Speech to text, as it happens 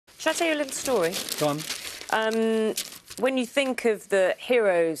Shall I tell you a little story? Go on. When you think of the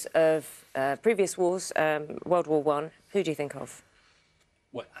heroes of previous wars, World War I, who do you think of?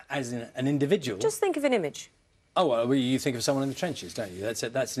 What, as in an individual? Just think of an image. Oh, well, you think of someone in the trenches, don't you?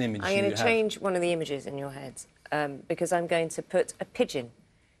 That's an image I'm going to change one of the images in your heads because I'm going to put a pigeon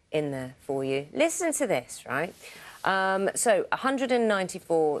in there for you. Listen to this, right? So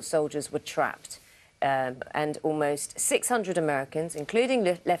 194 soldiers were trapped and almost 600 Americans, including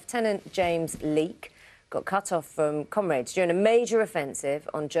Lieutenant James Leake, got cut off from comrades during a major offensive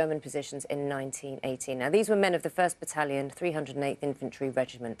on German positions in 1918. Now, these were men of the 1st Battalion, 308th Infantry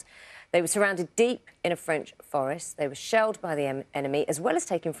Regiment. They were surrounded deep in a French forest. They were shelled by the enemy, as well as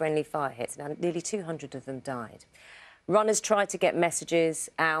taking friendly fire hits. Now, nearly 200 of them died. Runners tried to get messages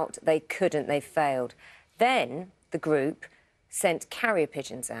out. They couldn't. They failed. Then the group sent carrier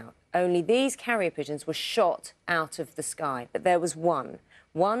pigeons out. Only these carrier pigeons were shot out of the sky. But there was one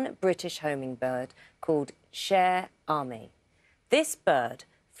British homing bird called Cher Ami. This bird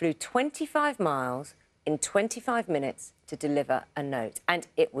flew 25 miles in 25 minutes to deliver a note. And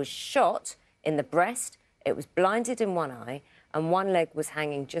it was shot in the breast, it was blinded in one eye, and one leg was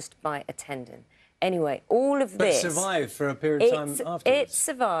hanging just by a tendon. Anyway, all of this... But survived for a period of time afterwards. It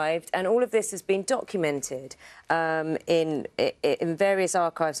survived, and all of this has been documented in various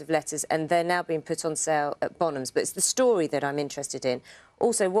archives of letters, and they're now being put on sale at Bonhams. But it's the story that I'm interested in.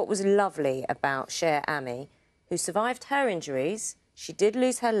 Also, what was lovely about Cher Ami, who survived her injuries, she did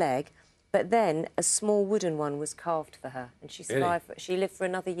lose her leg, but then a small wooden one was carved for her, and she survived. Really? She lived for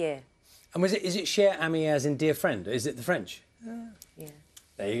another year. And is it Cher Ami as in dear friend? Is it the French? Yeah.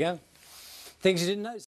 There you go. Things you didn't know.